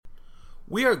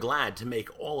We are glad to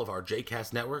make all of our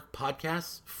JCast Network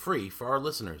podcasts free for our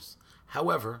listeners.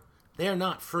 However, they are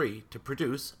not free to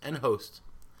produce and host.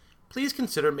 Please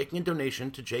consider making a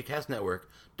donation to JCast Network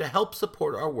to help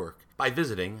support our work by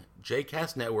visiting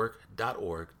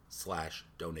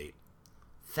jcastnetwork.org/donate.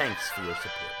 Thanks for your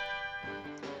support.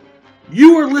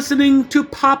 You are listening to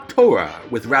Pop Torah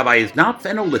with Rabbi Knopf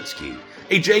and Olitsky,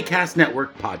 a JCast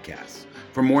Network podcast.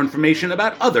 For more information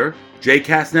about other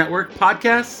JCast Network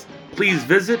podcasts, please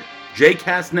visit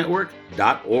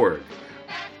jcastnetwork.org.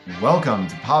 Welcome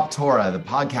to Pop Torah, the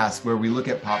podcast where we look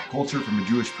at pop culture from a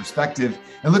Jewish perspective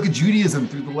and look at Judaism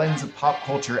through the lens of pop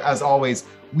culture. As always,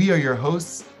 we are your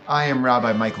hosts. I am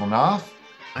Rabbi Michael Knopf.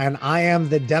 And I am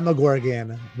the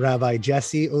Demogorgon, Rabbi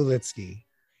Jesse Olitsky.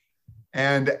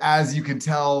 And as you can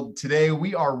tell, today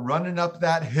we are running up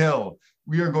that hill.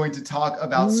 We are going to talk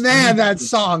about... Man, that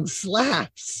song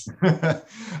slaps.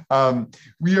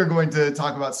 We are going to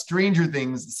talk about Stranger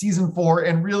Things Season 4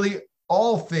 and really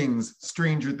all things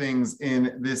Stranger Things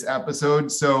in this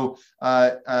episode. So,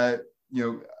 hop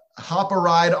a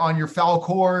ride on your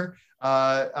Falcor,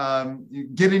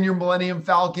 get in your Millennium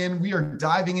Falcon. We are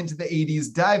diving into the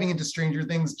 80s, diving into Stranger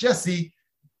Things. Jesse,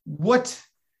 what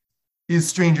is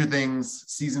Stranger Things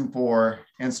Season 4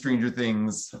 and Stranger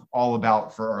Things all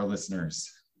about for our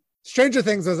listeners? Stranger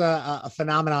Things was a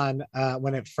phenomenon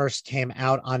when it first came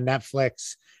out on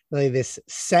Netflix. Really, this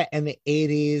set in the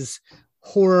 80s,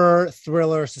 horror,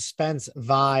 thriller, suspense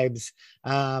vibes.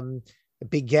 It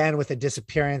began with the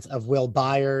disappearance of Will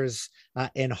Byers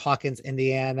in Hawkins,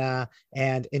 Indiana,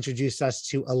 and introduced us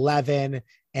to Eleven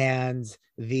and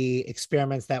the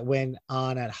experiments that went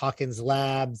on at Hawkins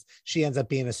Labs. She ends up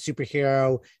being a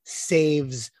superhero,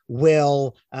 saves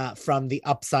Will from the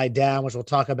Upside Down, which we'll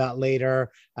talk about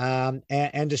later,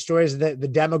 and destroys the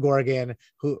Demogorgon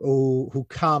who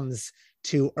comes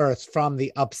to Earth from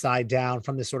the Upside Down,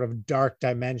 from this sort of dark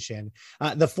dimension.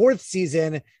 The fourth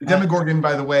season... The Demogorgon,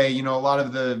 by the way, a lot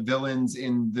of the villains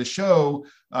in the show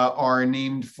are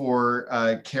named for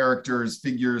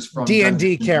figures from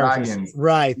D&D characters, Dragons,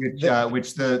 right?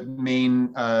 Which the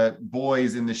main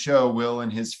boys in the show, Will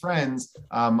and his friends,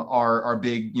 are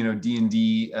big,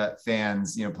 D&D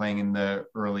fans, playing in the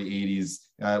early 80s,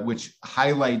 which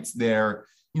highlights their,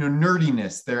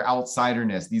 nerdiness, their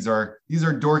outsiderness. These are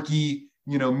dorky,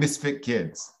 misfit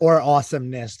kids. Or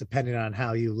awesomeness, depending on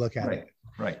how you look at it.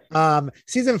 Right.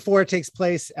 Season 4 takes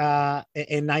place in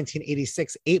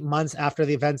 1986, 8 months after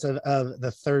the events of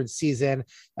the third season.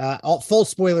 Full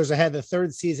spoilers ahead. The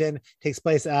third season takes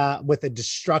place with the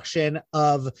destruction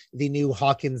of the new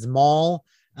Hawkins Mall.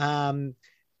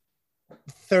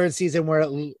 Third season where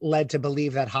it led to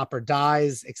believe that Hopper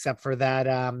dies, except for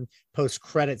that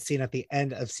post-credit scene at the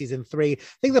end of season 3. I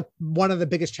think one of the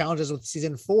biggest challenges with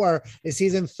season 4 is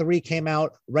season 3 came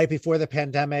out right before the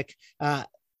pandemic.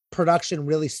 Production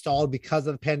really stalled because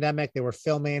of the pandemic. They were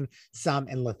filming some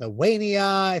in Lithuania,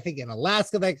 I think in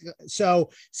Alaska. So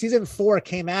season 4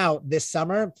 came out this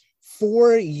summer,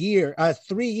 3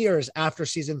 years after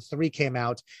season 3 came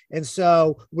out. And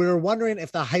so we were wondering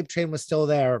if the hype train was still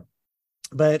there.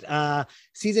 But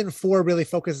season 4 really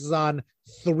focuses on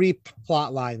 3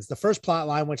 plot lines. The first plot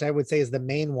line, which I would say is the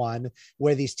main one,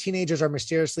 where these teenagers are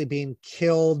mysteriously being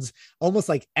killed, almost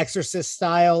like Exorcist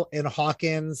style in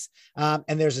Hawkins. And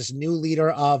there's this new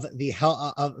leader of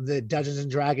the Dungeons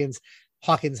and Dragons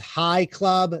Hawkins High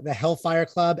Club, the Hellfire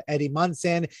Club, Eddie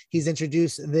Munson. He's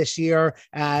introduced this year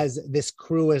as this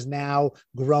crew is now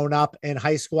grown up in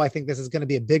high school. I think this is going to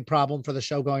be a big problem for the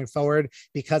show going forward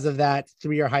because of that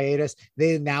 3-year hiatus.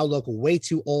 They now look way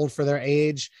too old for their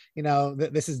age.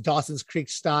 This is Dawson's Creek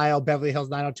style, Beverly Hills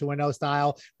 90210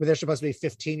 style, where they're supposed to be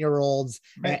 15-year-olds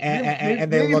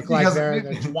and they look like they're in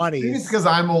their 20s. Maybe it's because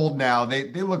I'm old now.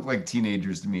 They look like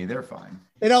teenagers to me. They're fine.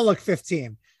 They don't look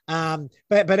 15.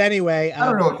 But anyway, I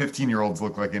don't know what 15-year-olds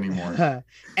look like anymore.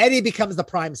 Eddie becomes the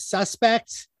prime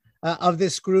suspect of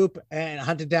this group and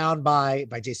hunted down by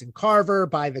Jason Carver,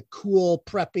 by the cool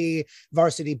preppy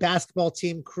varsity basketball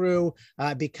team crew,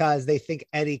 because they think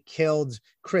Eddie killed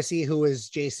Chrissy, who is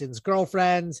Jason's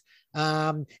girlfriend.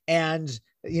 And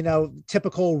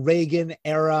typical Reagan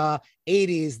era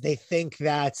 80s, they think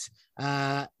that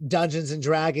Dungeons and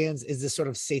Dragons is this sort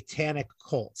of satanic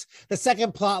cult. The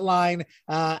second plot line,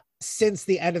 since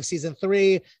the end of season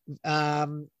 3,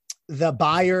 the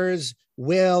Byers,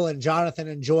 Will and Jonathan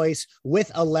and Joyce,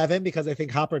 with 11, because I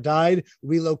think Hopper died,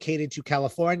 relocated to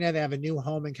California. They have a new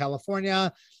home in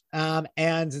California, and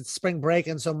it's spring break.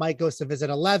 And so Mike goes to visit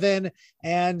 11.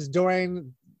 And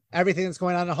during everything that's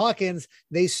going on in Hawkins,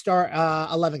 they start,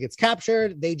 11 gets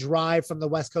captured. They drive from the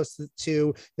West Coast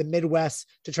to the Midwest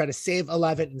to try to save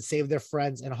 11 and save their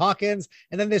friends in Hawkins.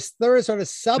 And then this third sort of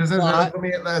subplot. Let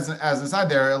me, as an aside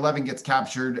there, 11 gets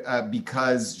captured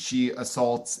because she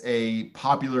assaults a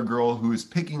popular girl who is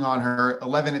picking on her.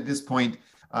 11 at this point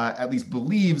at least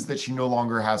believes that she no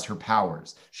longer has her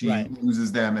powers. She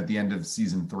loses them at the end of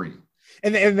season 3.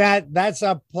 And that's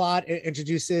a plot. It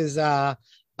introduces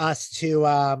us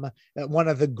to one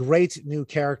of the great new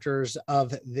characters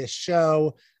of this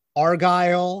show,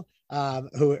 Argyle,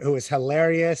 who is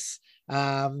hilarious.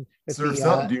 Surfs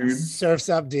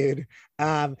up, dude.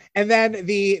 And then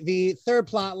the third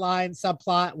plot line,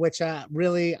 subplot, which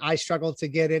really I struggled to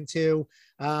get into,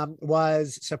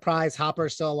 was surprise,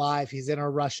 Hopper's still alive. He's in a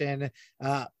Russian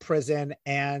prison,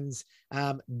 and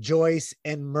Joyce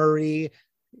and Murray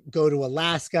go to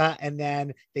Alaska, and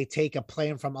then they take a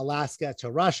plane from Alaska to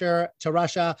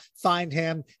Russia, find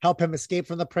him, help him escape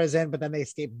from the prison, but then they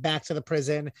escape back to the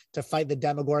prison to fight the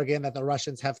Demogorgon that the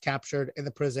Russians have captured in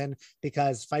the prison,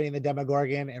 because fighting the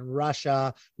Demogorgon in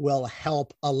Russia will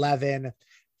help 11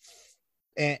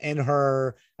 in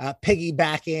her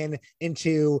piggybacking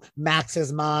into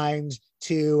Max's mind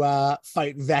to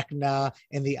fight Vecna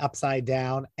in the Upside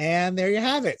Down. And there you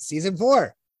have it, season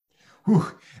 4.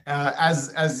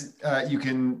 As you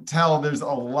can tell, there's a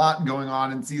lot going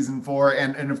on in season 4,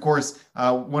 and of course,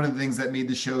 one of the things that made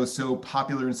the show so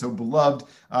popular and so beloved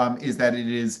is that it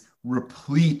is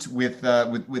replete with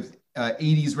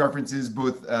 80s references,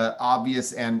 both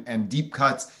obvious and deep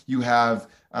cuts. You have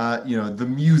the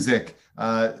music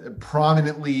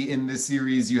prominently in this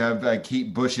series. You have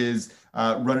Kate Bush's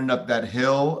 "Running Up That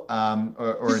Hill"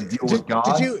 or "A Deal with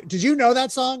God." Did you know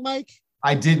that song, Mike?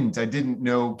 I didn't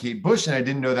know Kate Bush, and I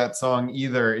didn't know that song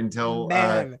either until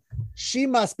she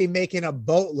must be making a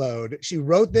boatload. She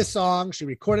wrote this song, she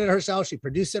recorded it herself, she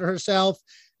produced it herself,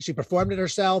 she performed it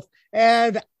herself,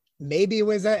 and maybe it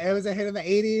was a hit in the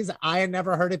 80s. I had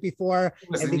never heard it before.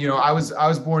 Listen, I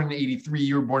was born in 83.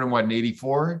 You were born in what, in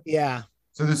 84? Yeah.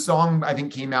 So the song, I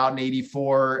think, came out in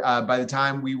 84. By the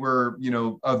time we were,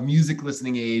 of music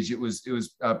listening age, it was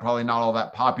probably not all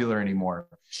that popular anymore.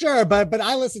 Sure, but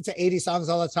I listen to 80s songs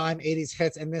all the time, 80s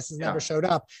hits, and this has never showed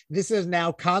up. This is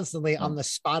now constantly on the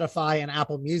Spotify and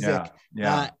Apple Music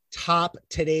top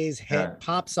today's hit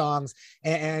pop songs,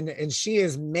 and she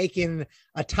is making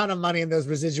a ton of money in those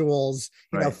residuals,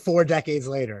 4 decades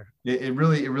later. It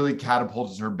really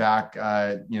catapulted her back,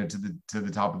 to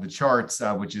the top of the charts,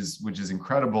 which is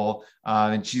incredible.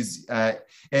 And she's at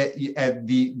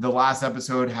the last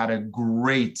episode had a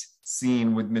great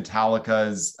scene with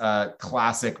Metallica's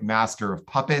classic Master of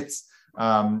Puppets,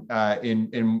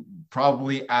 in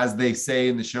probably, as they say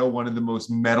in the show, one of the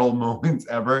most metal moments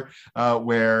ever,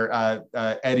 where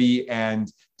Eddie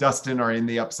and Dustin are in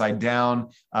the Upside Down,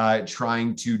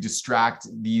 trying to distract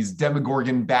these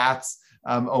Demogorgon bats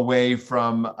away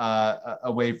from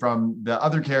the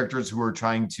other characters who are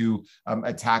trying to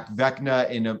attack Vecna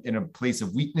in a place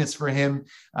of weakness for him,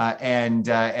 and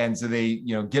so they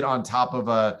get on top of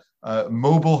a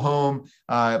mobile home,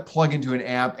 plug into an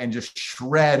amp, and just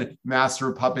shred Master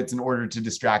of Puppets in order to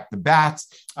distract the bats.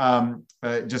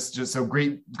 Just so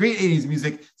great 80s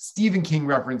music, Stephen King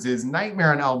references,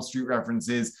 Nightmare on Elm Street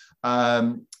references.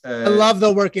 I love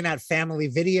the working at Family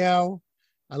Video.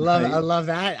 I love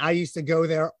that. I used to go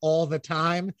there all the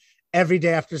time. Every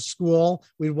day after school,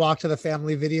 we'd walk to the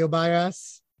Family Video by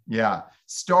us. Yeah.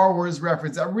 Star Wars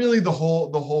reference, really the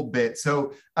whole bit.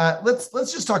 So let's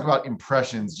just talk about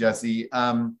impressions, Jesse.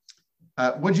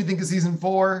 What do you think of season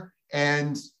 4?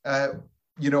 And have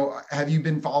you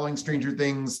been following Stranger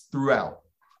Things throughout?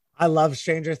 I love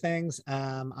Stranger Things.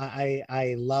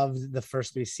 I loved the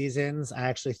first 3 seasons. I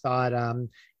actually thought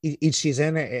each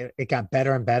season it got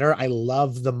better and better. I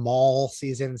love the mall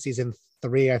season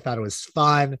 3. I thought it was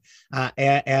fun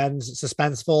and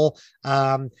suspenseful.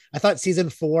 I thought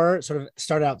season 4 sort of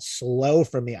started out slow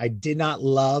for me. I did not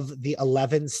love the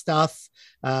 11 stuff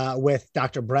with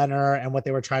Dr. Brenner and what they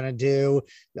were trying to do.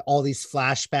 All these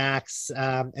flashbacks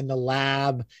in the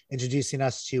lab, introducing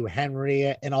us to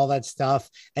Henry and all that stuff.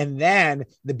 And then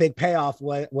the big payoff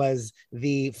was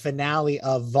the finale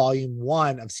of volume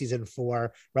 1 of season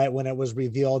 4, right? When it was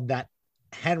revealed that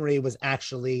Henry was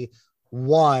actually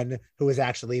one who was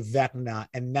actually Vecna,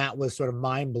 and that was sort of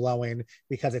mind-blowing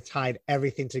because it tied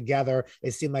everything together.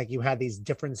 It seemed like you had these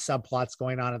different subplots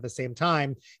going on at the same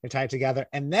time and tied together.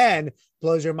 And then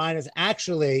blows your mind is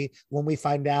actually when we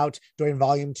find out during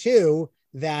volume 2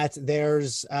 that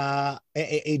there's a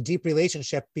deep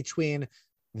relationship between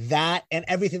that and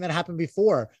everything that happened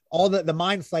before, all the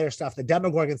Mind Flayer stuff, the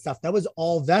Demogorgon stuff, that was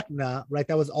all Vecna, right?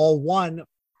 That was all one.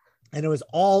 And it was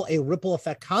all a ripple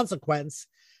effect consequence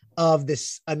of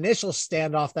this initial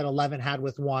standoff that 11 had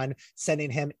with one,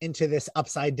 sending him into this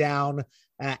upside down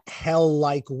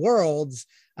hell-like worlds,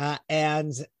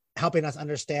 and helping us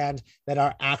understand that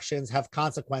our actions have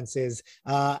consequences.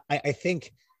 I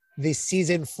think the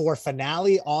season 4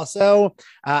 finale also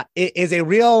it is a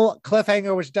real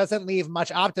cliffhanger, which doesn't leave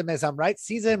much optimism, right?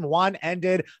 Season 1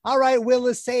 ended, all right, Will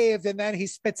is saved, and then he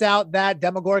spits out that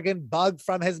Demogorgon bug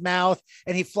from his mouth,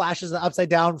 and he flashes it upside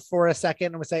down for a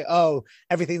second, and we say, oh,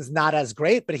 everything's not as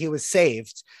great, but he was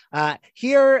saved.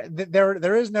 Here,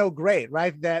 there is no great,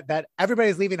 right? That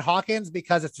everybody's leaving Hawkins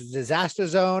because it's a disaster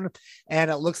zone, and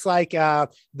it looks like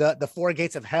the 4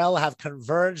 gates of hell have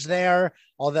converged there.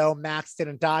 Although Max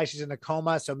didn't die, she's in a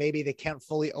coma, so maybe they can't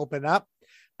fully open up,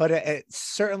 but it's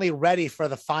certainly ready for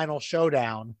the final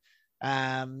showdown,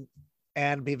 and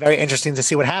be very interesting to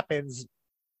see what happens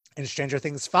in Stranger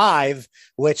Things 5,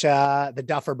 which the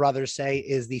Duffer Brothers say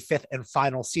is the 5th and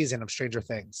final season of Stranger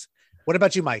Things. What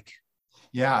about you, Mike?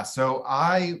 Yeah, so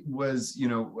I was,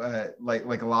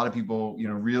 like a lot of people,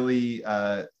 really,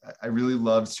 I really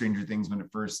loved Stranger Things when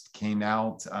it first came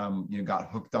out.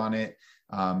 Got hooked on it.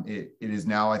 It is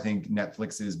now, I think,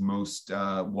 Netflix's most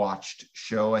watched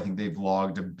show. I think they've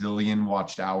logged 1 billion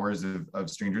watched hours of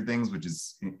Stranger Things, which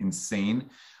is insane.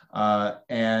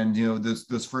 And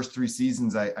those first 3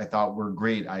 seasons I thought were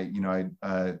great. I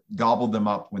gobbled them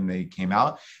up when they came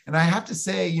out, and I have to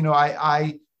say,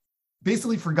 I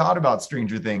basically forgot about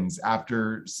Stranger Things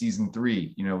after season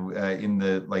 3, in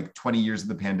the 20 years of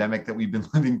the pandemic that we've been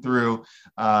living through,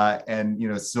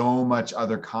 and, so much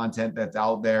other content that's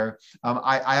out there.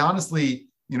 I honestly,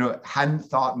 hadn't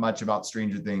thought much about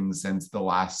Stranger Things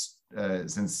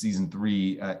since season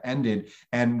 3 ended.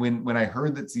 And when I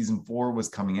heard that season 4 was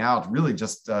coming out, really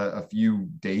just a few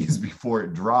days before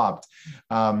it dropped,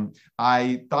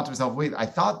 I thought to myself, wait, I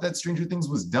thought that Stranger Things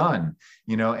was done,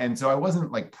 and so I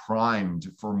wasn't primed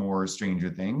for more Stranger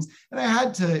Things, and I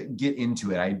had to get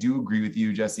into it. I do agree with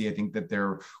you, Jesse. I think that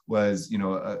there was,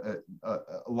 a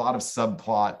lot of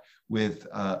subplot with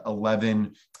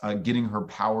 11 getting her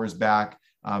powers back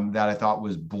that I thought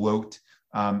was bloat.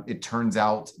 It turns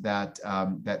out that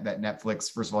that Netflix,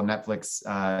 first of all, Netflix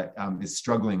is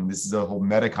struggling. This is a whole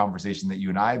meta conversation that you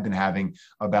and I have been having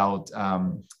about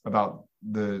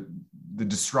the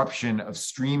disruption of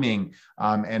streaming,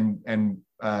 and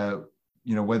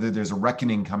whether there's a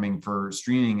reckoning coming for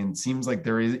streaming. And it seems like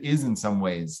there is in some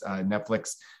ways.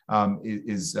 Netflix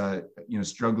is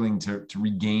struggling to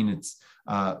regain its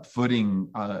footing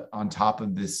on top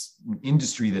of this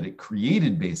industry that it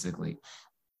created, basically.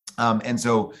 And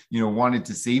so, wanted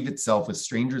to save itself with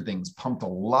Stranger Things, pumped a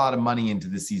lot of money into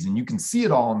the season. You can see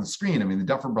it all on the screen. I mean, the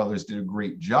Duffer Brothers did a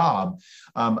great job,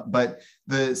 but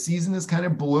the season is kind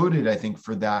of bloated, I think,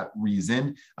 for that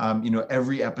reason.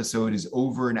 Every episode is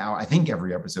over an hour. I think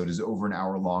every episode is over an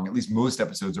hour long. At least most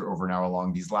episodes are over an hour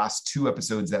long. These last 2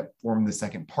 episodes that form the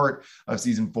second part of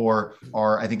season 4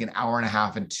 are, I think, an hour and a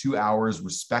half and 2 hours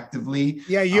respectively.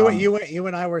 Yeah, you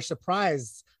and I were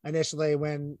surprised initially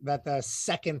when that the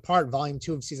second part, volume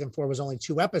 2 of season 4, was only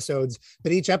 2 episodes,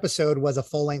 but each episode was a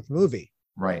full-length movie.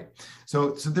 Right. So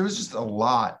there was just a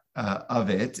lot of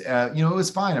it. It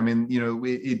was fine. I mean,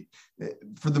 it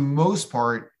for the most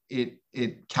part,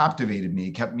 it captivated me.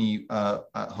 It kept me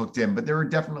hooked in. But there were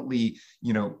definitely,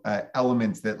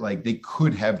 elements that they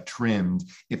could have trimmed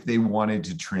if they wanted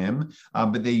to trim.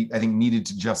 But they, I think, needed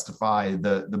to justify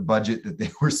the budget that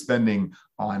they were spending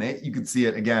on it. You could see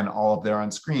it again all up there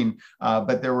on screen.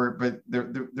 But there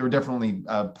were definitely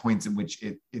points at which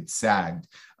it sagged.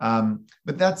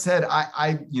 But that said,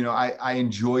 I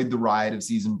enjoyed the ride of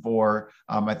season 4.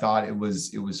 I thought it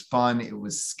was fun. It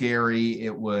was scary.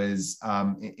 It was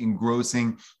engrossing.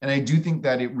 And I do think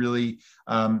that it really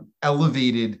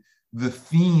elevated the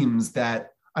themes that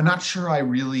I'm not sure I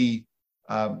really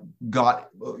got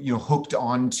hooked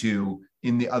onto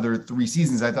in the other 3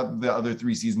 seasons. I thought the other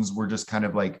 3 seasons were just kind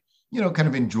of kind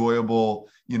of enjoyable,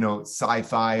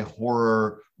 sci-fi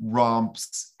horror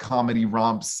romps, comedy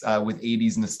romps with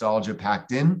 80s nostalgia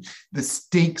packed in. The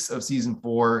stakes of season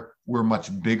 4 were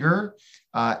much bigger,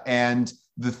 and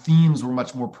the themes were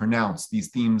much more pronounced. These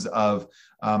themes of,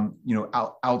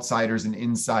 outsiders and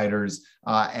insiders,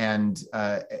 and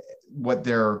what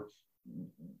their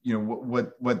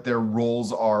what their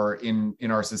roles are in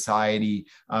our society.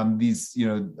 These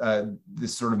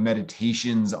this sort of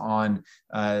meditations on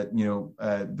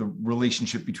the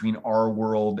relationship between our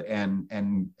world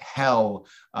and hell,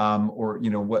 or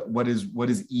what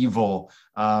is evil.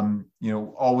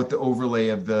 All with the overlay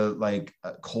of the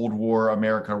Cold War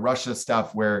America Russia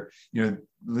stuff, where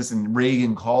listen,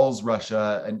 Reagan calls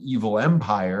Russia an evil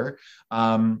empire.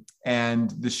 And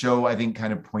the show, I think,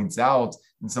 kind of points out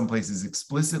in some places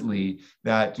explicitly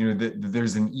that, that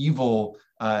there's an evil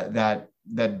that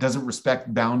doesn't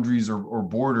respect boundaries or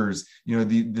borders.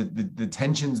 The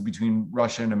tensions between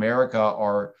Russia and America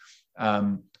are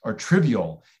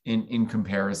trivial in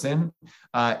comparison.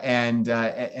 And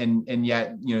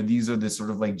yet, these are the sort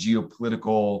of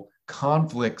geopolitical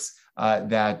conflicts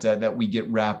that we get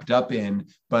wrapped up in,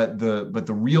 but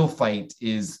the real fight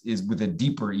is with a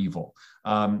deeper evil.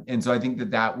 And so I think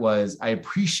I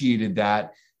appreciated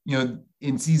that,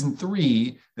 in season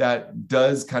 3, that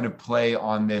does kind of play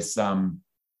on this,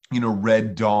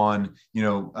 Red Dawn,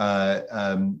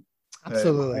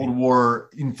 absolutely, Cold War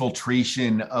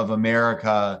infiltration of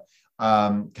America,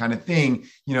 kind of thing.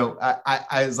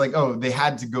 I was like, oh, they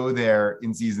had to go there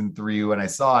in season 3 when I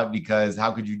saw it, because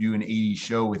how could you do an 80s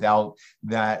show without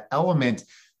that element?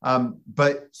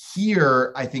 But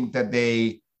here, I think that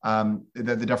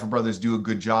that the Duffer Brothers do a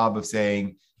good job of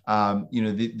saying,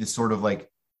 this sort of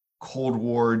Cold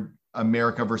War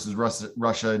America versus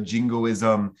Russia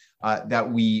jingoism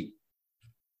that we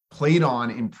played on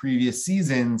in previous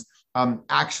seasons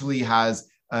actually has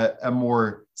a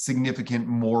more significant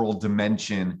moral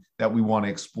dimension that we want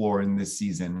to explore in this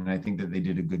season. And I think that they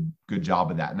did a good job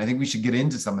of that. And I think we should get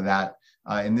into some of that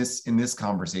in this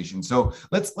conversation. So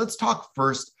let's talk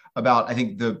first about, I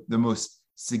think, the most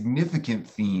significant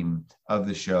theme of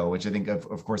the show, which I think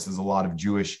of course has a lot of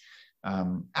Jewish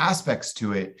aspects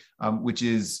to it, which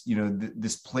is,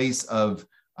 this place of,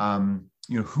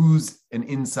 who's an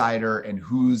insider and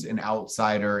who's an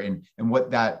outsider, and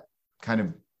what that kind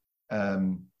of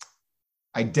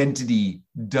identity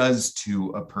does to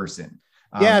a person.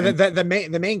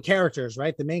 The main characters,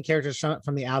 right? The main characters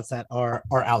from the outset are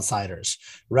outsiders,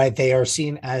 right? They are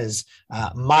seen as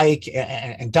Mike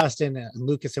and Dustin and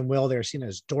Lucas and Will. They're seen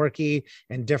as dorky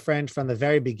and different from the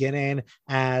very beginning.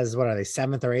 As what are they,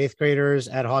 7th or 8th graders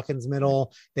at Hawkins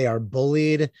Middle? They are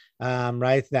bullied,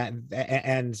 right?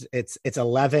 And it's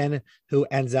 11 who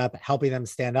ends up helping them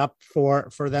stand up for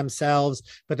themselves,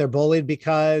 but they're bullied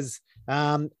because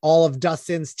all of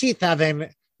Dustin's teeth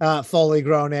haven't fully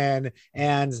grown in,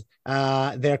 and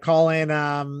they're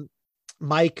calling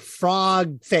Mike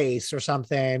Frog Face or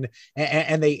something,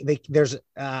 and there's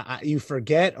you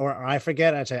forget, or I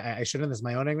forget, actually I shouldn't, this is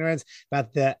my own ignorance,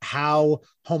 about how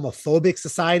homophobic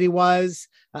society was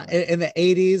in the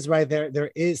 80s, right?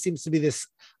 There seems to be this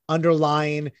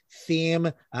underlying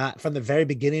theme from the very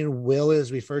beginning. Will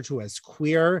is referred to as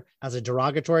queer, as a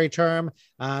derogatory term,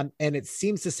 and it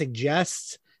seems to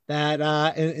suggest that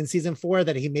in season 4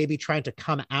 that he may be trying to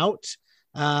come out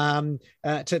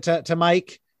to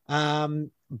Mike,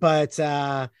 but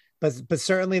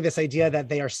certainly this idea that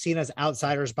they are seen as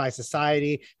outsiders by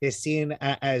society, they're seen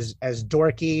as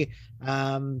dorky.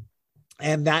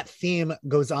 And that theme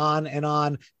goes on and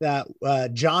on. That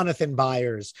Jonathan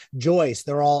Byers, Joyce,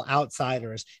 they're all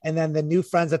outsiders. And then the new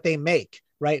friends that they make,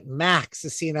 right? Max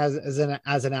is seen as an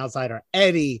outsider.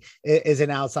 Eddie is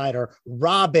an outsider.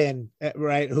 Robin,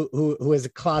 right, who is a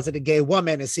closeted gay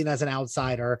woman, is seen as an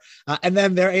outsider. And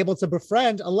then they're able to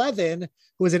befriend 11,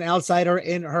 who is an outsider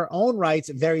in her own rights,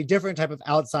 a very different type of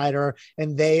outsider,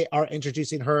 and they are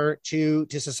introducing her to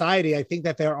society. I think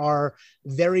that there are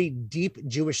very deep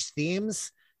Jewish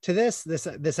themes to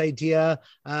this idea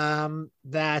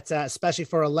that especially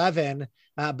for 11,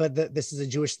 but this is a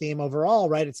Jewish theme overall,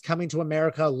 right? It's coming to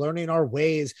America, learning our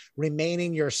ways,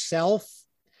 remaining yourself,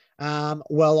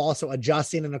 while also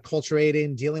adjusting and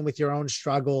acculturating, dealing with your own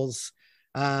struggles,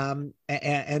 and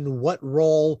what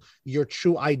role your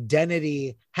true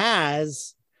identity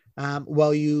has,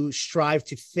 while you strive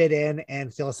to fit in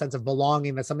and feel a sense of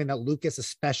belonging. That's something that Lucas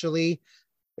especially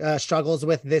struggles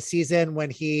with this season,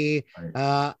 when he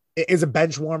is a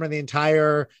bench warmer the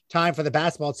entire time for the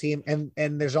basketball team,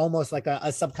 and there's almost like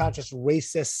a subconscious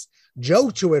racist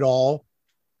joke to it all,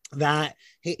 that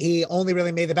he only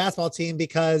really made the basketball team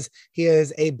because he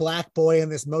is a black boy in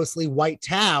this mostly white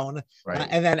town, right?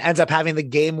 And then ends up having the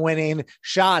game-winning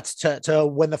shots to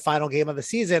win the final game of the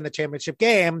season, the championship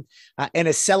game, and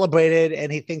is celebrated.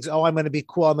 And he thinks, oh, I'm going to be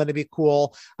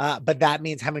cool. But that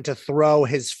means having to throw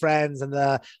his friends and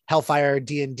the Hellfire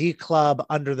D&D club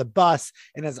under the bus,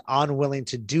 and is unwilling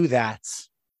to do that.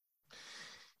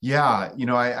 Yeah,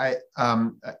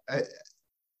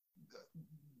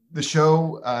 the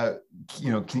show,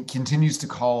 continues to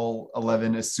call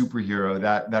Eleven a superhero.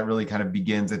 That really kind of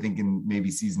begins, I think, in maybe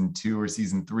season 2 or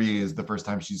season 3 is the first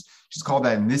time she's called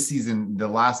that. In this season, the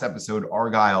last episode,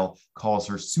 Argyle calls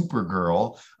her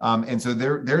Supergirl, and so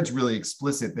there it's really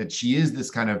explicit that she is this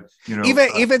kind of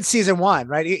even season 1,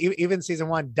 right? Even season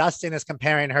 1, Dustin is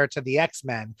comparing her to the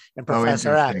X-Men and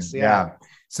Professor X. Yeah.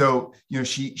 So,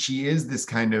 she is this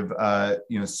kind of,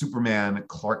 Superman,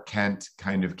 Clark Kent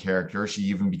kind of character. She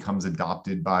even becomes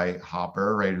adopted by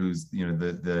Hopper, right? Who's,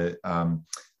 the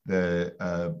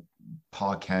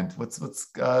Pa Kent. What's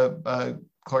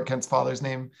Clark Kent's father's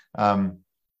name?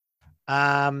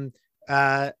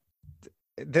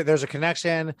 There's a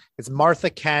connection. It's Martha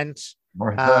Kent.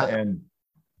 Martha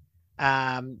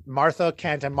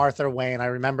Kent and Martha Wayne. I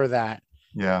remember that.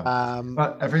 Yeah.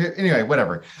 I forget. Anyway,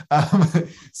 whatever.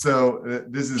 So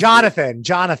this is Jonathan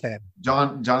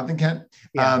Kent.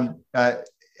 Yeah.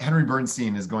 Henry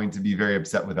Bernstein is going to be very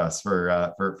upset with us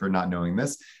for not knowing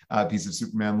this piece of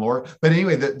Superman lore. But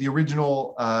anyway, the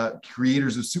original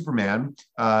creators of Superman,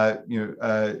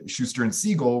 Schuster and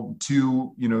Siegel,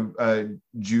 two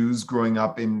Jews growing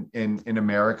up in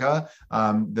America,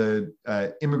 the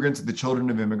immigrants, the children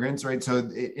of immigrants, right? So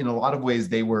in a lot of ways,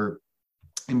 they were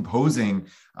imposing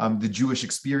the Jewish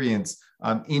experience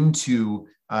into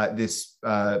this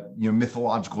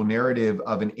mythological narrative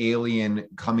of an alien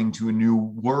coming to a new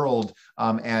world,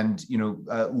 and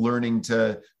learning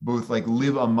to both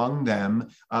live among them,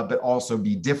 but also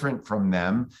be different from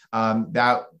them.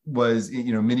 That was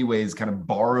in many ways kind of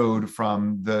borrowed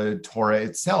from the Torah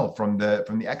itself, from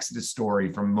the Exodus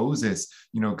story, from Moses,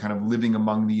 kind of living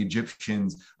among the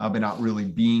Egyptians, but not really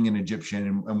being an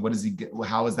Egyptian. And what does he get?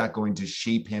 How is that going to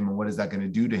shape him, and what is that going to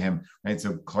do to him? Right.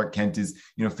 So Clark Kent is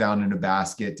found in a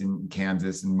basket in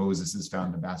Kansas, and Moses is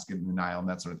found in a basket in the Nile, and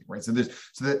that sort of thing. Right. So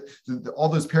all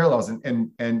those parallels,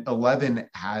 and 11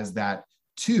 has that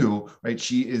too, right?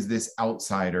 She is this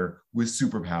outsider with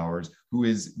superpowers who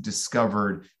is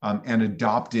discovered and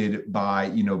adopted by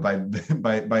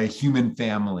a human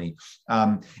family.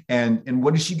 And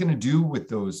what is she going to do with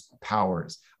those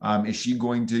powers? Is she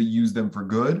going to use them for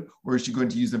good, or is she going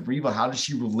to use them for evil? How does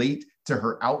she relate to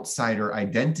her outsider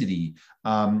identity?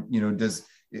 And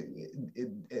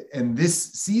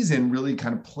this season really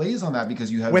kind of plays on that, because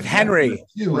you have with Henry,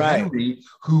 right? Henry,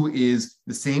 who is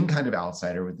the same kind of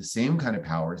outsider with the same kind of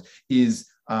powers, is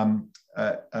an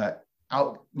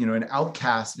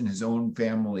outcast in his own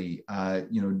family,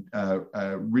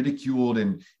 ridiculed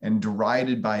and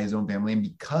derided by his own family, and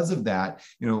because of that,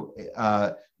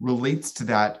 relates to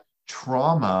that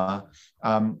trauma,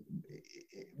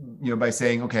 by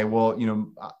saying, okay, well,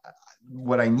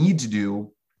 what I need to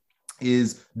do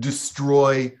is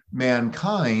destroy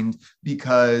mankind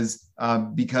because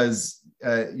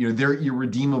they're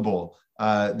irredeemable.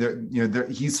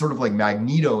 He's sort of like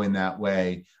Magneto in that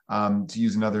way, to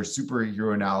use another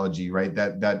superhero analogy, right?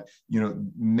 That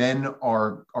men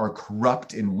are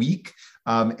corrupt and weak,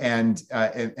 and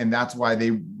that's why they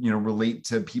relate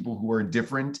to people who are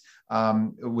different,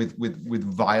 with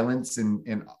violence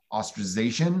and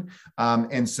ostracization.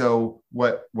 And so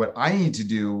what I need to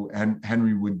do, and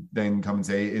Henry would then come and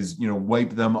say, is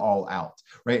wipe them all out,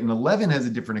 right? And 11 has a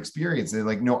different experience. They're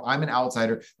like, no, I'm an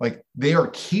outsider. Like, they are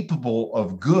capable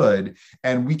of good,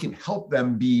 and we can help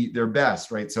them be their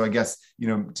best, right? So I guess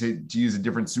to use a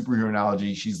different superhero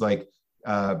analogy, she's like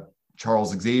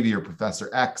Charles Xavier, Professor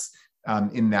X,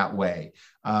 in that way.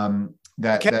 Not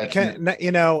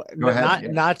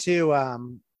to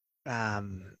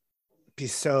be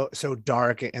so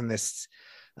dark in this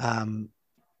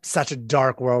such a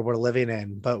dark world we're living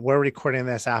in, but we're recording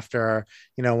this after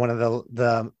one of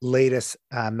the latest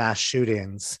mass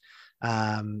shootings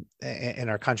in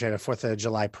our country, at a 4th of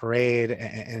July parade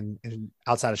and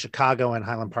outside of Chicago and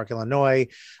Highland Park, Illinois.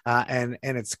 And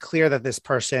it's clear that this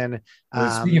person,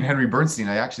 speaking of Henry Bernstein,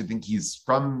 I actually think he's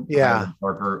from Highland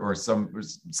Park or some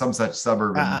such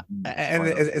suburb. And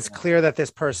it's clear that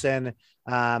this person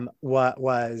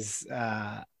was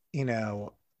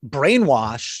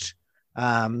brainwashed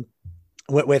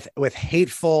with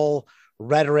hateful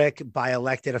rhetoric by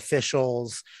elected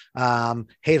officials,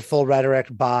 hateful rhetoric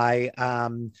by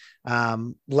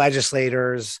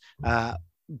legislators,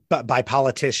 but by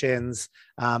politicians,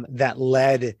 that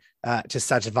led to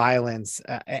such violence.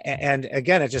 And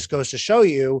again, it just goes to show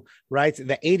you, right?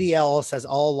 The ADL says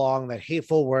all along that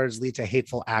hateful words lead to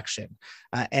hateful action.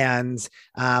 And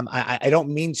I don't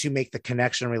mean to make the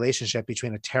connection relationship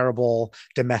between a terrible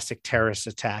domestic terrorist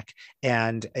attack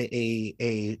and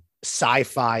a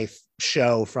sci-fi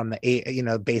show from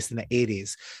based in the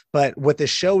 80s. But what the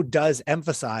show does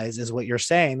emphasize is what you're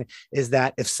saying, is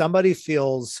that if somebody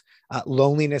feels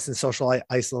loneliness and social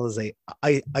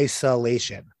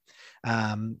isolation,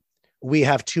 we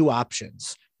have two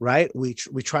options, right? We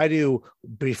try to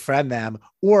befriend them,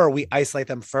 or we isolate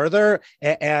them further,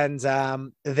 and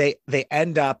they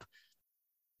end up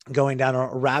going down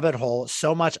a rabbit hole.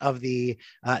 So much of the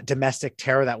domestic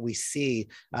terror that we see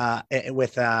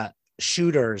with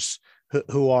shooters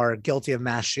who are guilty of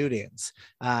mass shootings,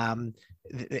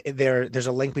 there's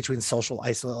a link between social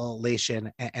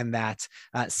isolation and that.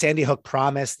 Sandy Hook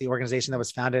Promise, the organization that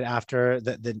was founded after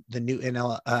the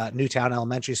Newtown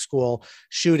Elementary School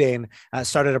shooting,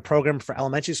 started a program for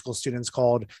elementary school students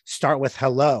called Start with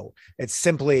Hello. It's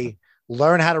simply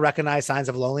learn how to recognize signs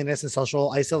of loneliness and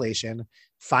social isolation,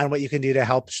 find what you can do to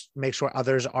help make sure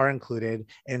others are included,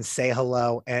 and say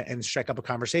hello and strike up a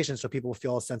conversation so people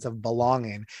feel a sense of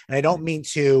belonging. And I don't mean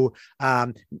to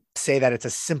say that it's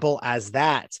as simple as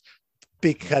that,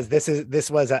 because this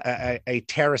was a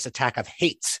terrorist attack of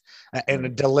hate and a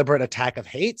deliberate attack of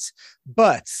hate.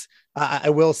 But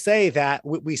I will say that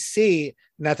we see,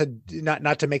 not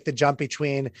to make the jump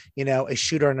between, a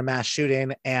shooter and a mass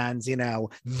shooting and,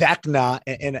 Vecna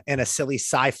in a silly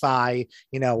sci-fi,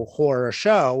 horror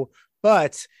show,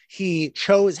 but he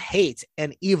chose hate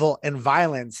and evil and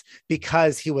violence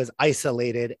because he was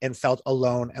isolated and felt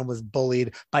alone and was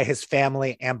bullied by his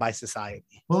family and by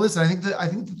society. Well, listen, I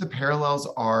think that the parallels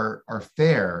are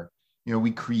fair.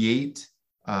 We create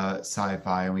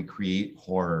sci-fi and we create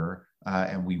horror,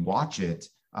 and we watch it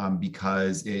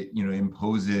because it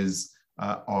imposes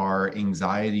our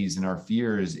anxieties and our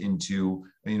fears into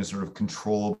sort of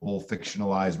controllable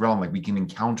fictionalized realm. Like, we can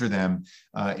encounter them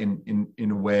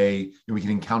in a way, we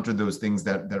can encounter those things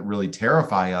that really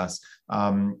terrify us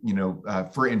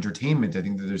for entertainment. I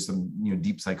think that there's some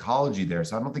deep psychology there.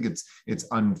 So I don't think it's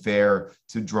unfair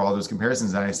to draw those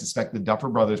comparisons. And I suspect the Duffer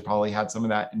Brothers probably had some of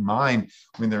that in mind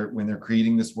when they're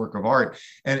creating this work of art.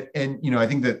 And I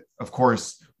think that, of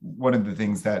course, one of the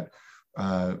things that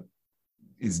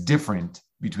is different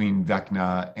between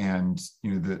Vecna and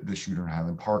the shooter in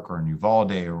Highland Park or in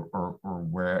Uvalde or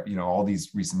where all these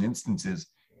recent instances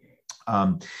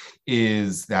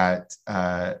is that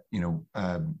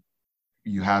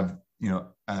you have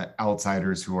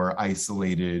outsiders who are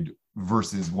isolated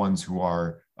versus ones who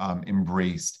are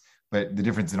embraced. But the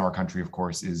difference in our country, of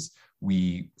course, is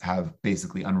we have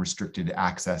basically unrestricted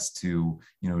access to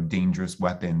dangerous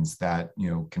weapons that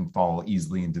can fall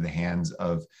easily into the hands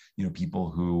of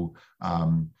people who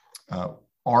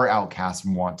are outcasts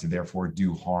and want to therefore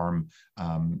do harm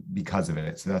because of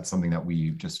it. So that's something that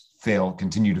we just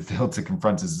continue to fail to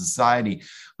confront as a society.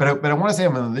 But I want to say,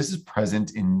 this is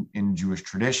present in Jewish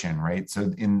tradition, right?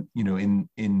 So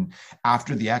in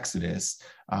after the Exodus,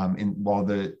 while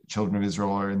the children of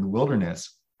Israel are in the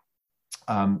wilderness,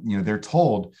 they're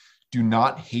told, do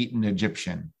not hate an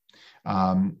Egyptian.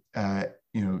 And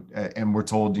we're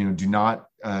told, do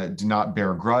not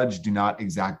bear a grudge, do not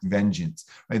exact vengeance.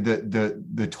 Right?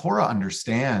 The Torah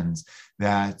understands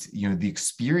that the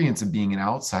experience of being an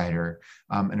outsider,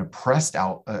 an oppressed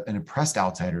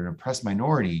outsider, an oppressed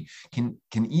minority, can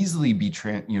easily be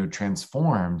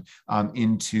transformed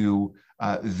into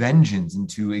vengeance,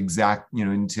 into exact,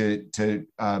 into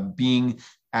being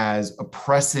as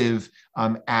oppressive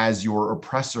as your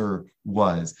oppressor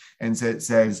was. And so it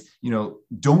says,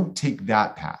 don't take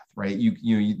that path, right?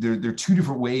 There are two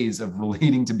different ways of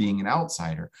relating to being an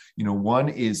outsider. One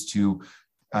is to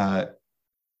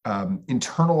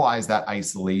internalize that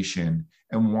isolation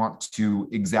and want to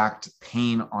exact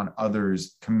pain on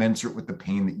others commensurate with the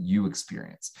pain that you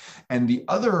experience. And the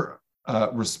other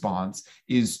response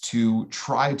is to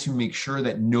try to make sure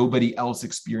that nobody else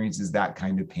experiences that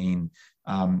kind of pain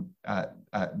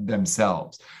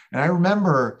themselves. And I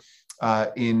remember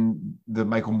in the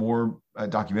Michael Moore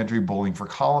documentary Bowling for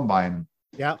Columbine,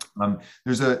 so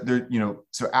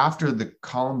after the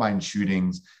Columbine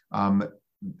shootings,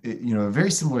 a very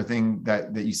similar thing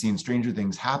that you see in Stranger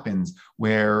Things happens,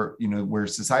 where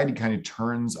society kind of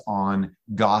turns on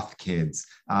goth kids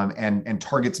and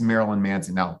targets Marilyn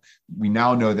Manson. Now we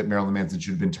know that Marilyn Manson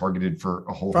should have been targeted for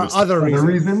a whole host of other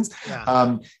reasons.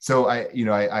 Yeah. So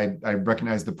I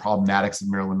recognize the problematics of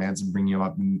Marilyn Manson, bringing him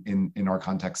up in our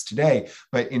context today.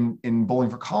 But in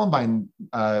Bowling for Columbine,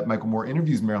 Michael Moore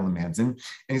interviews Marilyn Manson,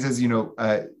 and he says,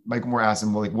 Michael Moore asks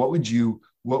him, well, like, what would you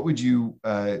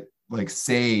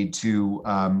say to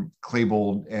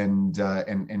Klebold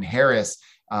and Harris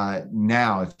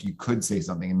now, if you could say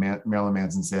something? And Marilyn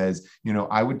Manson says,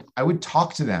 I would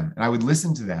talk to them and I would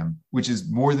listen to them, which is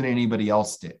more than anybody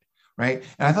else did, right?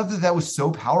 And I thought that was so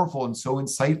powerful and so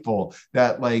insightful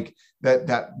that like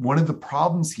that one of the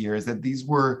problems here is that these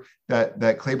were that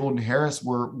Klebold and Harris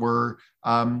were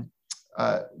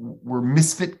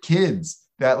misfit kids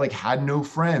that like had no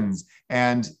friends,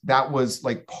 and that was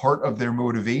like part of their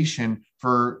motivation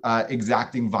for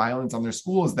exacting violence on their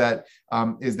school is that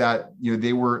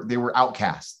they were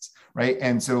outcasts, right?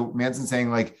 And so Manson's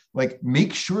saying like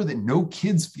make sure that no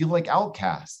kids feel like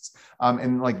outcasts.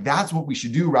 And like, that's what we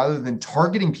should do rather than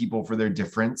targeting people for their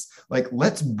difference. Like,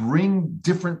 let's bring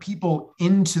different people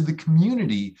into the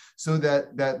community so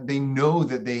that they know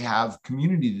that they have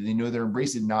community, that they know they're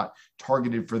embraced and not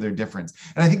targeted for their difference.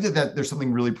 And I think that there's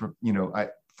something really,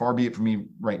 far be it from me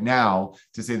right now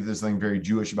to say that there's something very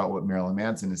Jewish about what Marilyn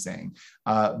Manson is saying.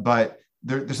 But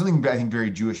there's something I think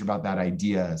very Jewish about that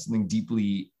idea, something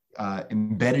deeply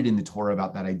embedded in the Torah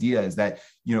about that idea is that,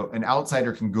 an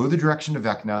outsider can go the direction of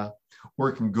Vecna, or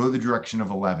it can go the direction of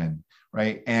 11,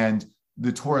 right? And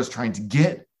the Torah is trying to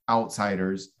get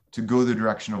outsiders to go the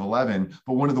direction of 11.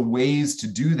 But one of the ways to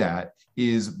do that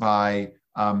is by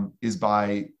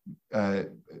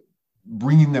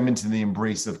bringing them into the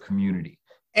embrace of community.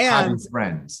 And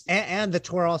friends. And the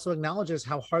Torah also acknowledges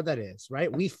how hard that is,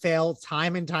 right? We fail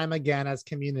time and time again as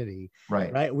community,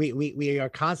 right? We are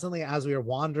constantly, as we are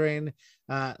wandering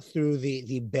through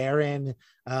the barren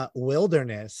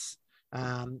wilderness,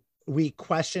 we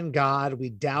question God, we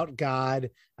doubt God,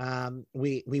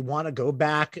 we want to go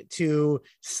back to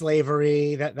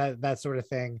slavery, that sort of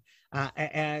thing,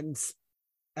 and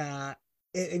it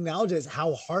acknowledges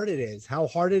how hard it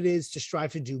is to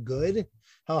strive to do good,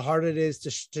 how hard it is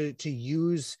to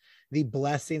use the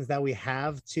blessings that we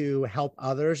have to help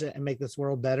others and make this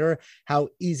world better, how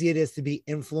easy it is to be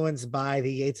influenced by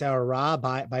the Yetzer Hara,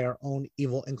 by our own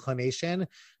evil inclination,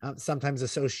 sometimes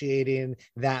associating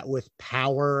that with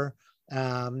power,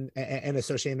 and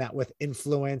associating that with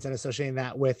influence and associating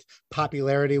that with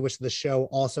popularity, which the show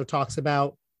also talks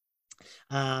about.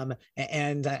 And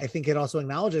I think it also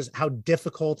acknowledges how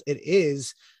difficult it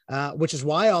is, which is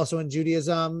why also in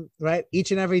Judaism, right,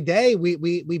 each and every day we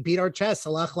beat our chest.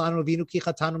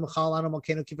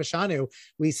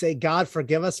 We say, God,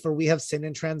 forgive us, for we have sinned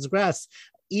and transgressed.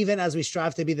 Even as we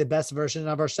strive to be the best version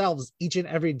of ourselves, each and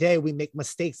every day we make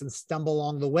mistakes and stumble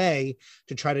along the way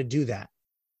to try to do that.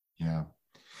 Yeah.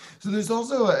 So there's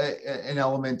also an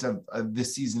element of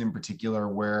this season in particular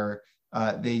where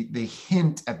they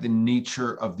hint at the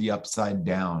nature of the upside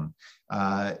down.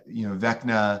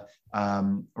 Vecna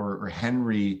or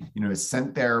Henry, is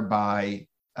sent there by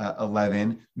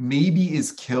 11, maybe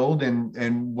is killed,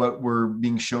 and what we're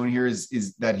being shown here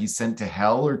is that he's sent to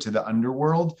hell or to the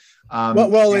underworld.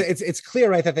 It's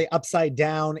clear, right, that the upside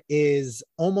down is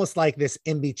almost like this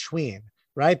in between.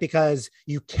 Right, because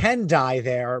you can die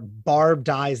there. Barb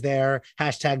dies there.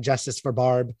 #justice for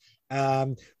Barb.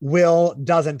 Will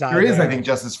doesn't die. There is, I think,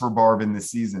 justice for Barb in this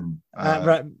season.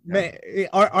 Right. Yeah.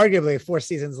 Arguably 4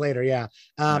 seasons later. Yeah.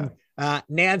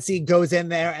 Nancy goes in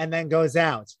there and then goes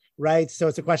out. Right. So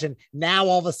it's a question now,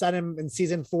 all of a sudden in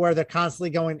season 4, they're constantly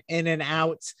going in and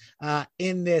out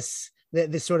in this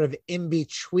sort of in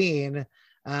between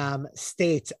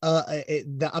state.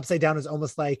 The upside down is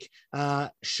almost like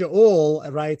Sheol,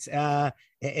 right?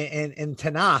 In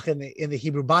Tanakh, in the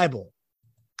Hebrew Bible.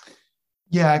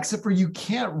 Yeah, except for you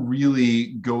can't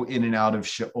really go in and out of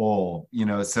Sheol,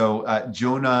 So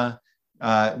Jonah,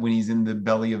 when he's in the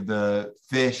belly of the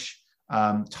fish,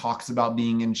 talks about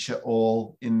being in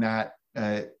Sheol in that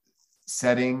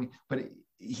setting, but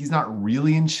he's not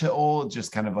really in Sheol. It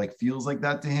just kind of like feels like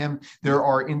that to him. There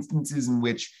are instances in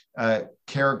which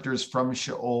characters from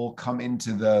Sheol come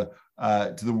into the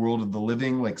world of the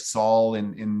living, like Saul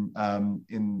in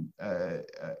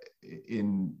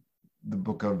the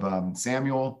book of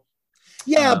Samuel.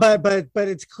 Yeah, but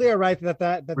it's clear, right,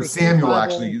 that Samuel Bible,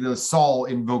 actually, the Saul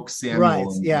invokes Samuel. Right.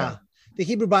 Yeah. The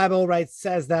Hebrew Bible, right,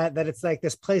 says that it's like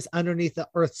this place underneath the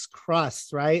earth's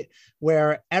crust, right,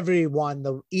 where everyone,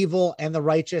 the evil and the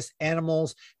righteous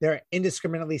animals, they're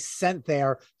indiscriminately sent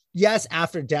there. Yes,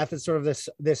 after death, it's sort of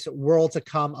this world to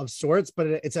come of sorts, but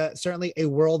it's certainly a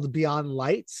world beyond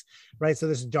lights, right? So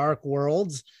this dark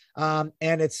worlds, and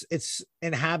it's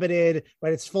inhabited,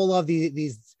 right? It's full of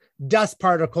these dust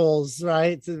particles,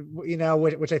 right?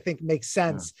 Which I think makes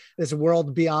sense. Yeah. This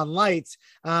world beyond lights,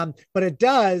 but it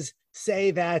does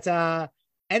say that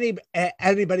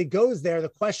anybody goes there. The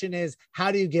question is,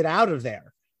 how do you get out of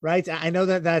there, right? I know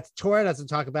that Torah doesn't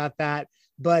talk about that,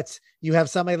 but you have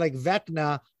somebody like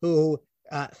Vecna who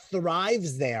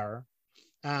thrives there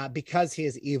because he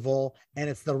is evil, and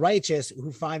it's the righteous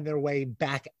who find their way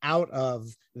back out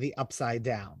of the upside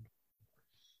down.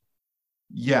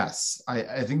 Yes,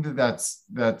 I think that's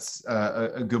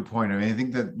a good point. I mean, I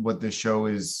think that what the show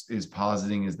is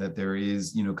positing is that there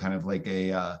is, you know, kind of like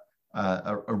a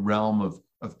realm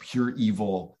of pure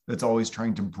evil that's always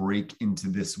trying to break into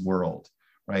this world,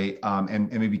 right? And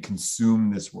maybe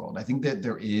consume this world. I think that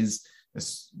there is,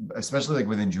 especially like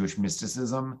within Jewish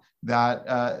mysticism, that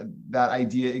that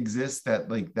idea exists, that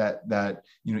like that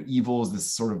you know, evil is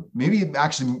this sort of, maybe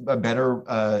actually a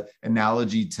better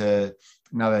analogy to,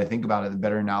 now that I think about it, the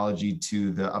better analogy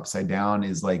to the upside down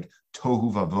is like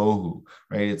tohu vavohu,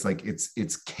 right? It's like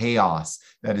it's chaos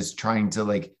that is trying to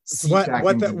like seep back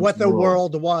into what the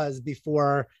world was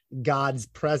before God's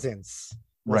presence.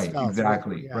 Right,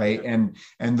 exactly. Yeah. Right. And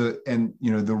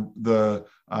you know, the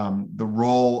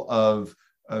role of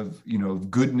you know,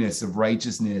 goodness, of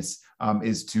righteousness,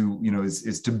 is to, you know,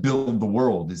 is to build the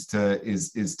world, is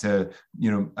to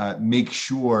you know, make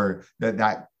sure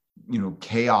that you know,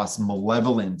 chaos,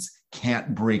 malevolence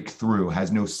can't break through,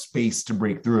 has no space to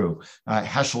break through.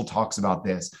 Heschel talks about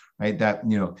this, right? That,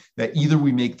 you know, that either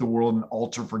we make the world an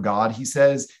altar for God, he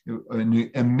says,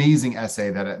 an amazing essay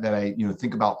that I, you know,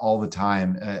 think about all the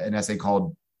time, an essay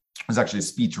called, it was actually a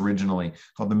speech originally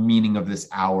called "The Meaning of This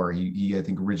Hour." He I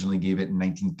think originally gave it in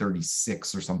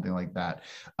 1936 or something like that,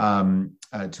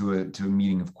 to a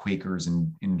meeting of Quakers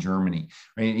in Germany.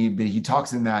 Right? But he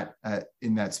talks in that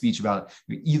speech about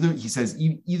either, he says,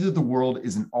 either the world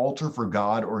is an altar for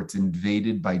God or it's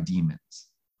invaded by demons.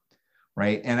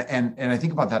 Right. And I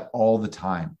think about that all the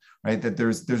time, right? That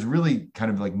there's really kind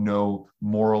of like no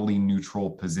morally neutral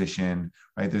position,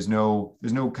 right? There's no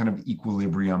kind of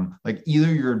equilibrium. Like either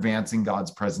you're advancing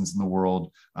God's presence in the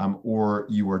world, or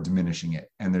you are diminishing it,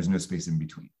 and there's no space in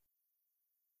between.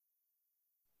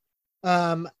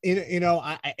 You know,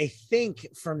 I think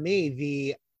for me,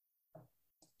 the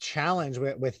challenge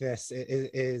with this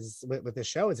is with the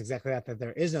show is exactly that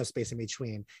there is no space in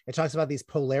between. It talks about these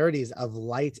polarities of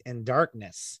light and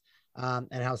darkness, and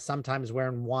how sometimes we're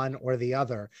in one or the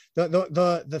other.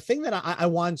 The thing that I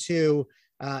want to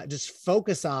just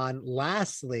focus on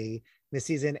lastly this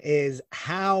season is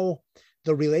how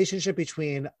the relationship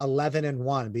between 11 and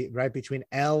 1, right, between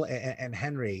Elle and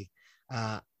Henry,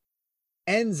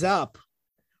 ends up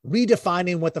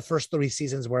redefining what the first 3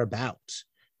 seasons were about.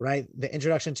 Right, the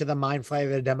introduction to the Mind Flayer,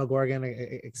 the Demogorgon,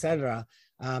 etc.,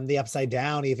 the Upside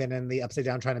Down, even, and the Upside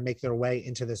Down trying to make their way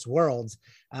into this world,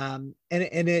 and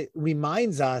it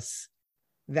reminds us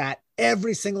that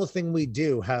every single thing we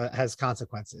do has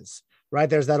consequences. Right,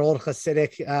 there's that old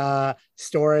Hasidic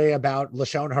story about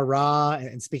Lashon Hara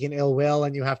and speaking ill will,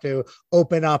 and you have to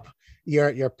open up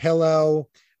your pillow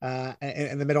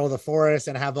in the middle of the forest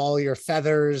and have all your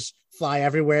feathers fly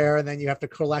everywhere, and then you have to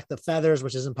collect the feathers,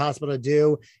 which is impossible to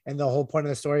do. And the whole point of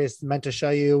the story is meant to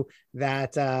show you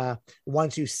that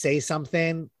once you say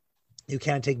something, you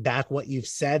can't take back what you've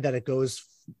said, that it goes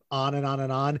on and on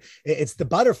and on. It's the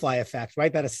butterfly effect,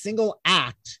 right? That a single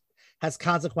act has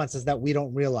consequences that we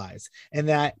don't realize, and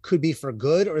that could be for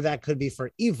good or that could be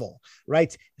for evil,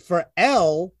 right? For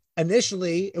Elle,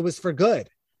 initially, it was for good,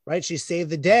 right? She saved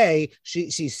the day. She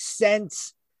sent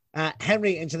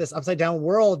Henry into this upside down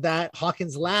world that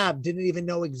Hawkins' lab didn't even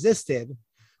know existed,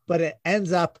 but it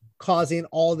ends up causing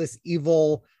all this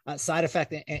evil side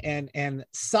effect and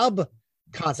sub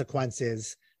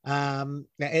consequences.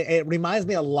 It reminds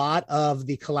me a lot of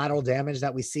the collateral damage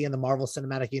that we see in the Marvel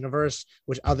Cinematic Universe,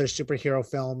 which other superhero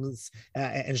films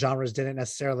and genres didn't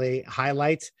necessarily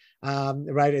highlight.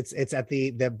 Right? It's at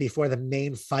the before the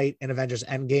main fight in Avengers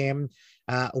Endgame,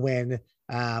 when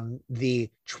the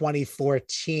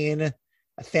 2014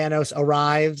 Thanos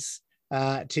arrives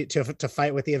to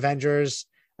fight with the Avengers.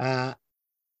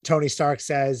 Tony Stark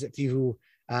says, if you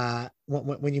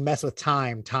when you mess with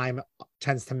time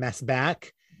tends to mess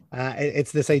back.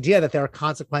 It's this idea that there are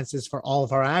consequences for all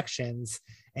of our actions,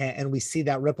 and we see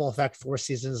that ripple effect 4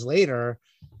 seasons later,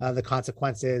 the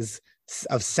consequences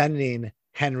of sending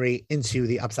Henry into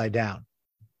the Upside Down.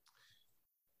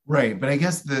 Right, but I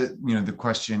guess the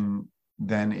question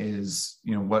then is,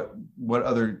 what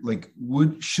other, like,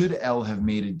 should Elle have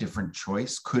made a different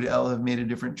choice? Could Elle have made a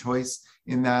different choice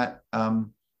in that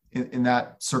in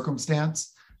that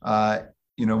circumstance?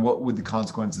 What would the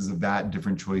consequences of that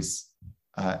different choice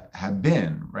have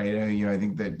been? Right? I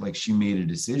think that, like, she made a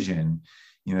decision,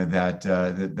 that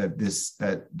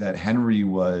Henry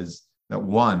was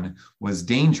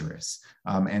dangerous,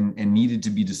 and needed to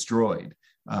be destroyed.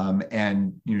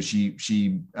 And she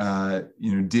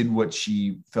did what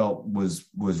she felt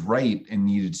was right and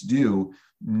needed to do.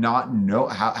 Not know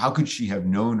how could she have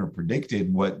known or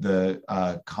predicted what the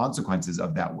consequences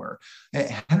of that were?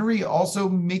 Henry also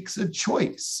makes a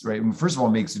choice, right? First of all,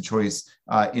 makes a choice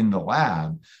in the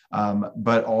lab,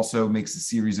 but also makes a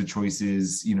series of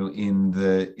choices, in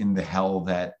the hell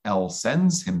that Elle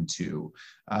sends him to.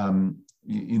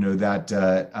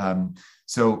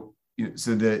 So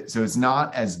it's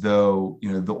not as though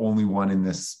the only one in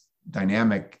this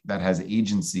dynamic that has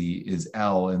agency is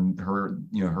Elle, and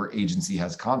her agency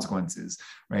has consequences,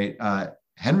 right?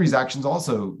 Henry's actions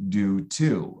also do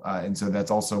too, and so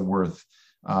that's also worth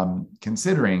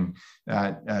considering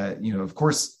that of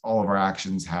course all of our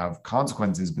actions have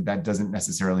consequences, but that doesn't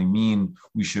necessarily mean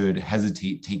we should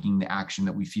hesitate taking the action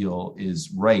that we feel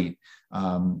is right.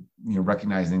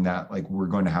 Recognizing that we're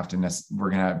going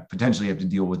to potentially have to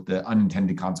deal with the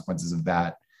unintended consequences of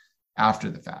that after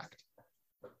the fact.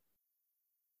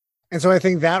 And so I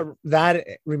think that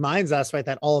reminds us, right,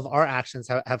 that all of our actions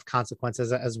have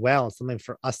consequences as well. Something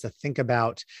for us to think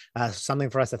about,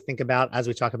 as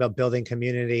we talk about building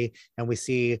community and we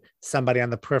see somebody on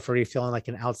the periphery feeling like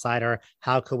an outsider.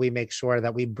 How could we make sure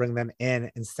that we bring them in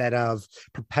instead of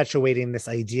perpetuating this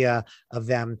idea of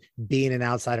them being an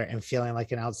outsider and feeling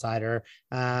like an outsider?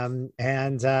 We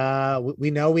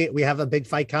know we have a big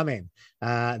fight coming.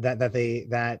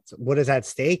 That what is at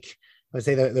stake? I would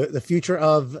say the future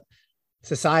of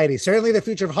society, certainly the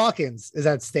future of Hawkins, is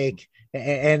at stake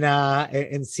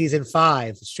in season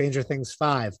 5, Stranger Things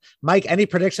 5. Mike, any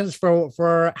predictions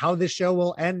for how this show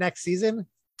will end next season?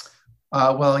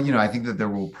 Well, I think that there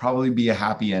will probably be a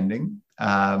happy ending,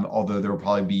 although there will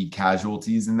probably be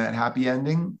casualties in that happy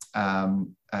ending. I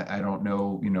don't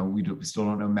know, we still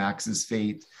don't know Max's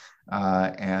fate.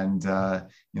 There's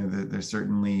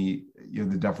certainly,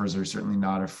 the Duffers are certainly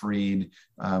not afraid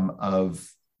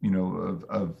of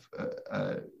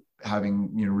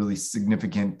having really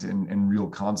significant and real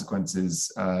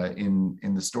consequences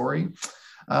in the story,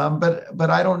 but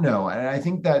I don't know. And I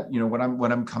think that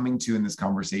what I'm coming to in this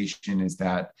conversation is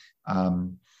that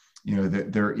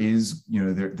that there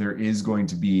is going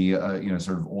to be a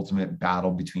sort of ultimate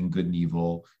battle between good and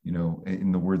evil.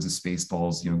 In the words of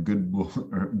Spaceballs,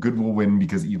 good will win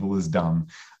because evil is dumb.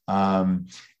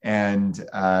 And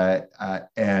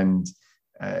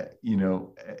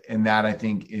that I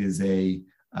think is a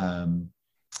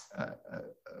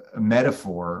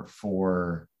metaphor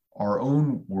for our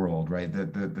own world, right?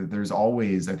 That there's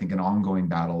always, I think, an ongoing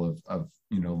battle of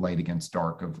light against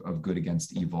dark, of good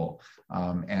against evil,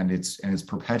 and it's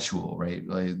perpetual, right?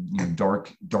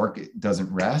 Dark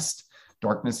doesn't rest,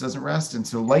 darkness doesn't rest, and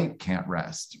so light can't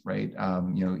rest, right?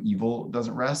 Evil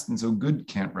doesn't rest, and so good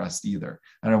can't rest either.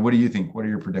 I don't know. What do you think? What are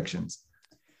your predictions?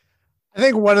 I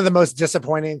think one of the most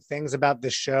disappointing things about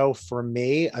this show for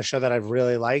me, a show that I've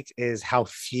really liked, is how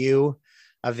few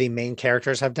of the main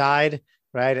characters have died,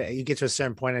 right? You get to a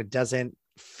certain point, it doesn't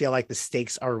feel like the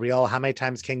stakes are real. How many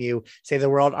times can you say the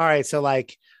world, all right, so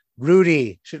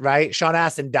Rudy, right? Sean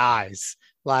Astin dies,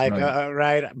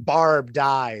 right? Barb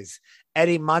dies.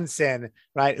 Eddie Munson,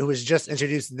 right, who was just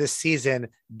introduced this season,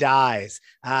 dies.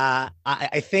 I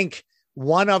think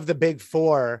one of the big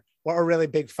four, or really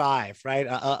big five, right?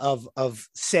 Of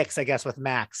six, I guess, with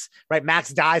Max, right? Max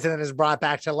dies and then is brought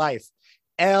back to life.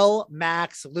 Elle,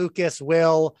 Max, Lucas,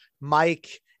 Will, Mike,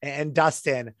 and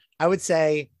Dustin. I would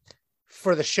say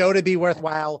for the show to be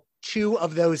worthwhile, 2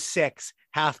 of those 6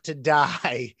 have to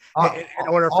die in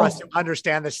order for us to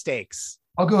understand the stakes.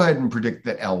 I'll go ahead and predict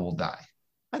that Elle will die.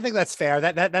 I think that's fair.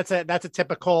 That's a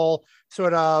typical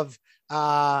sort of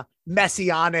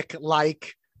messianic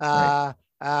right.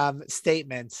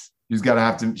 Statements. She's gonna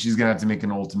have to make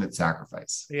an ultimate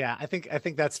sacrifice. Yeah, I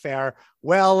think that's fair.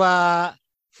 Well,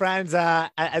 friends,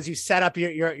 as you set up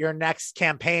your next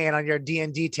campaign on your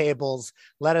D&D tables,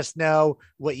 let us know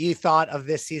what you thought of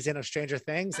this season of Stranger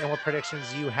Things and what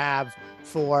predictions you have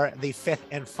for the 5th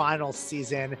and final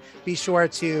season. Be sure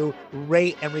to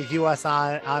rate and review us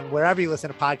on wherever you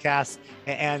listen to podcasts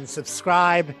and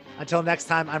subscribe. Until next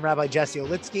time, I'm Rabbi Jesse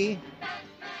Olitsky.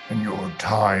 And your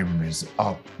time is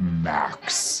up,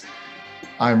 Max.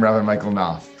 I'm Rabbi Michael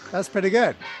Knopf. That's pretty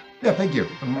good. Yeah, thank you.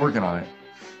 I'm working on it.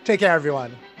 Take care,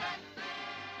 everyone.